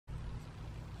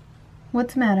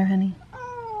What's the matter, honey?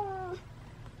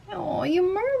 Oh, you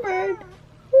murmured.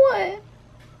 What?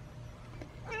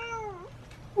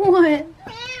 What?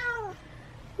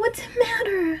 What's the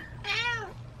matter?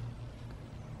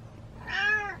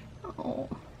 Oh,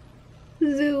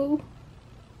 Zoo.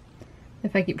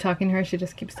 If I keep talking to her, she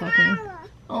just keeps talking.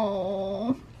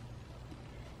 Oh.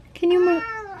 Can you move?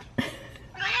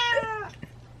 How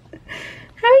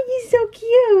are you so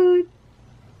cute?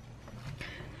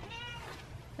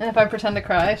 And if I pretend to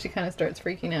cry, she kind of starts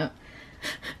freaking out.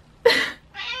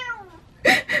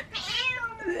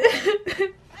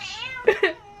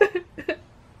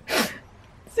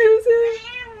 ZuZu.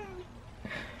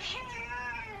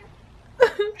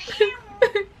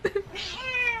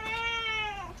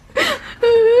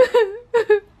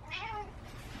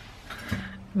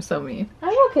 I'm so mean.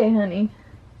 I'm okay, honey.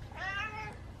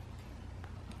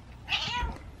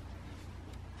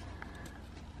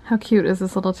 How cute is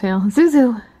this little tail?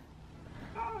 ZuZu!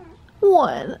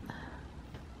 What?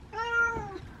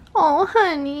 Oh,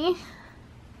 honey.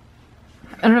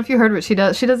 I don't know if you heard what she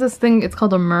does. She does this thing, it's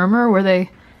called a murmur, where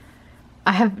they...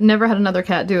 I have never had another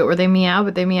cat do it, where they meow,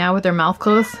 but they meow with their mouth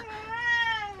closed.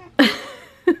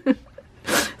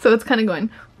 So it's kind of going...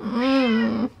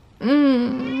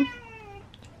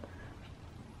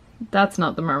 That's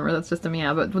not the murmur, that's just a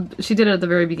meow, but she did it at the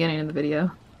very beginning of the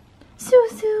video.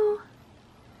 ZuZu!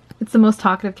 It's the most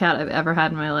talkative cat I've ever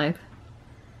had in my life.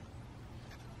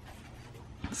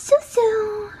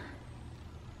 ZuZu!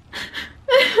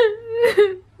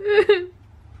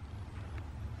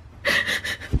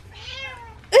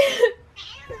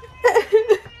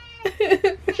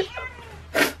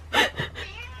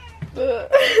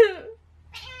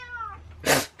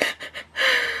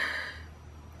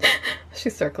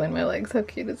 She's circling my legs. How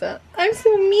cute is that? I'm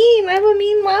so mean. I'm a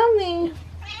mean mommy.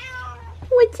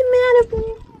 What's the matter,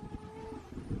 boo?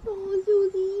 Oh,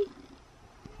 Susie.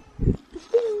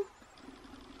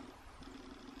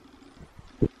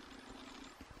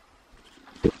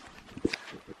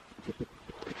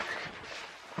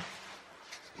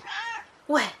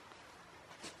 What?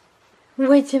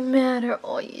 What's the matter?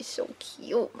 Oh, you're so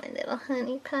cute, my little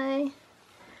honey pie.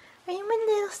 Are you my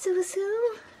little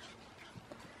ZuZu?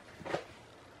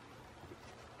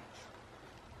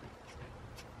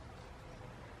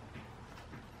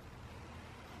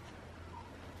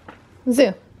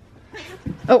 Zoo.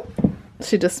 Oh,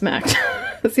 she just smacked.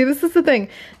 See, this is the thing.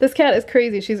 This cat is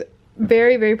crazy. She's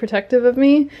very, very protective of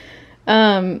me.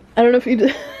 I don't know if you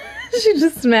just she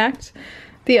just smacked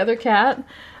the other cat.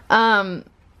 And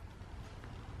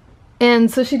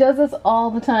so she does this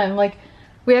all the time. Like,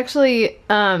 we actually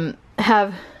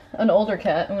have an older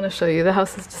cat. I'm going to show you. The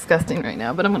house is disgusting right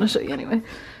now, but I'm going to show you anyway.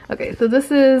 Okay, so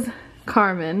this is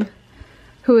Carmen,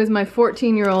 who is my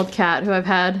 14-year-old cat who I've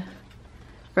had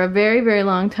for a very, very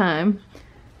long time.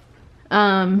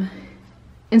 And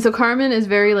so Carmen is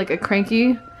very like a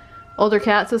cranky older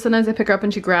cat, so sometimes I pick her up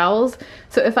and she growls.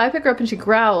 So if I pick her up and she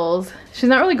growls, she's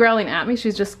not really growling at me,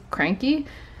 she's just cranky.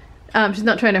 She's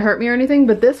not trying to hurt me or anything,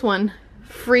 but this one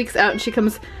freaks out and she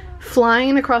comes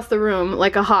flying across the room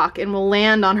like a hawk and will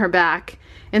land on her back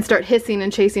and start hissing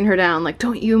and chasing her down like,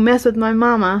 don't you mess with my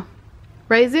mama.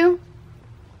 Right, Zoo?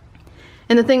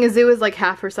 And the thing is, Zoo is like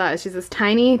half her size. She's this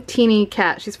tiny, teeny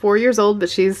cat. She's 4 years old, but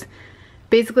she's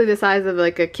basically the size of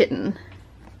like a kitten.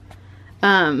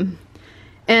 And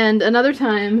another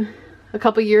time, a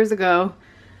couple years ago,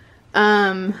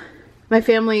 my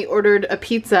family ordered a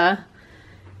pizza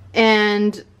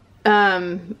and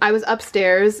I was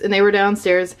upstairs and they were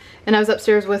downstairs and I was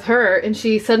upstairs with her and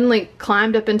she suddenly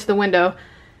climbed up into the window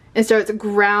and starts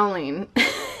growling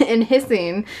and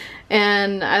hissing,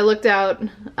 and I looked out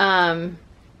and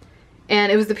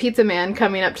it was the pizza man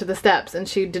coming up to the steps and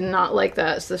she did not like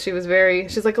that. So she was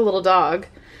she's like a little dog.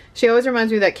 She always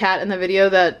reminds me of that cat in the video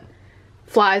that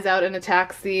flies out and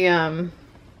attacks the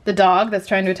dog that's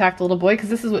trying to attack the little boy, because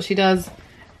this is what she does,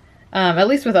 at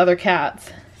least with other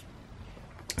cats.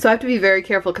 So I have to be very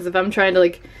careful, because if I'm trying to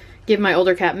like give my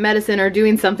older cat medicine or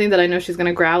doing something that I know she's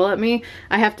gonna growl at me,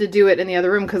 I have to do it in the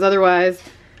other room, because otherwise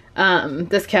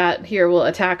this cat here will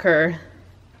attack her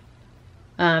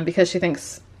because she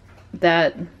thinks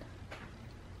that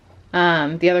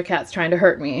the other cat's trying to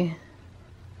hurt me.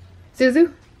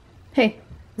 ZuZu? Hey,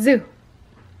 Zoo.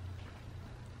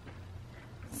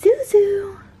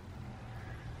 ZuZu.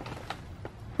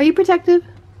 Are you protective?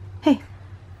 Hey,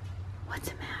 what's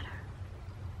the matter?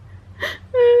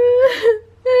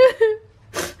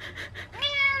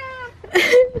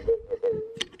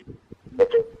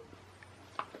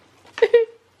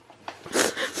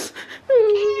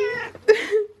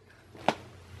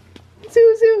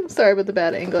 ZuZu. Sorry about the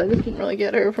bad angle. I just didn't really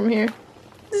get her from here.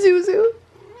 ZuZu.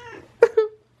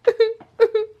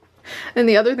 And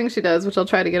the other thing she does, which I'll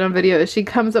try to get on video, is she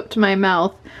comes up to my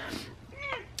mouth.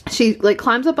 She like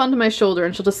climbs up onto my shoulder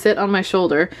and she'll just sit on my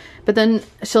shoulder, but then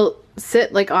she'll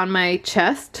sit like on my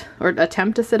chest, or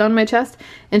attempt to sit on my chest,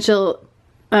 and she'll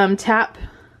tap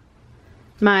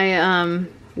my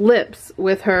lips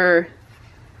with her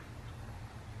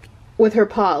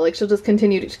paw. Like she'll just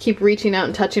continue to keep reaching out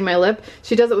and touching my lip.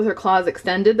 She does it with her claws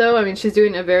extended though. I mean, she's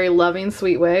doing it in a very loving,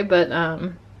 sweet way, but I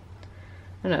don't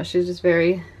know, she's just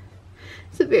very,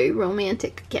 it's a very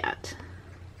romantic cat.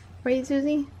 Right,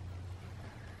 Susie?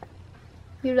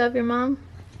 You love your mom?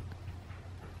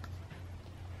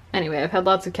 Anyway, I've had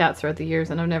lots of cats throughout the years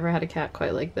and I've never had a cat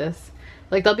quite like this.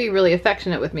 Like, they'll be really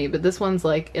affectionate with me, but this one's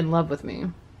like in love with me.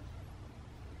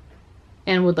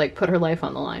 And would like put her life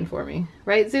on the line for me.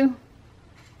 Right, Zoo?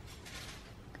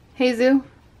 Hey, Zoo?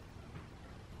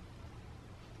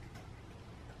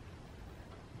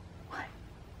 What?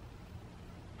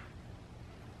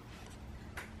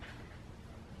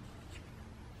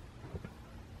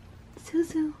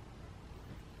 ZuZu?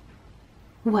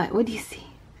 What do you see?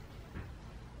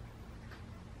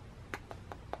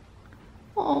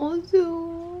 Oh,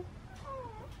 Zoo.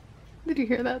 Did you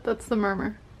hear that? That's the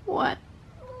murmur. What?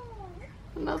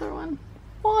 Another one.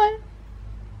 What?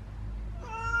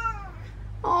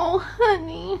 Oh,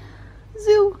 honey.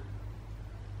 Zoo.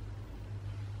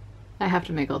 I have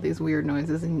to make all these weird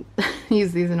noises and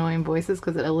use these annoying voices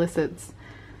because it elicits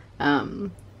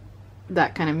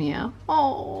that kind of meow.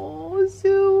 Oh,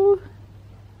 Zoo.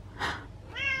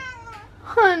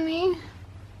 Honey.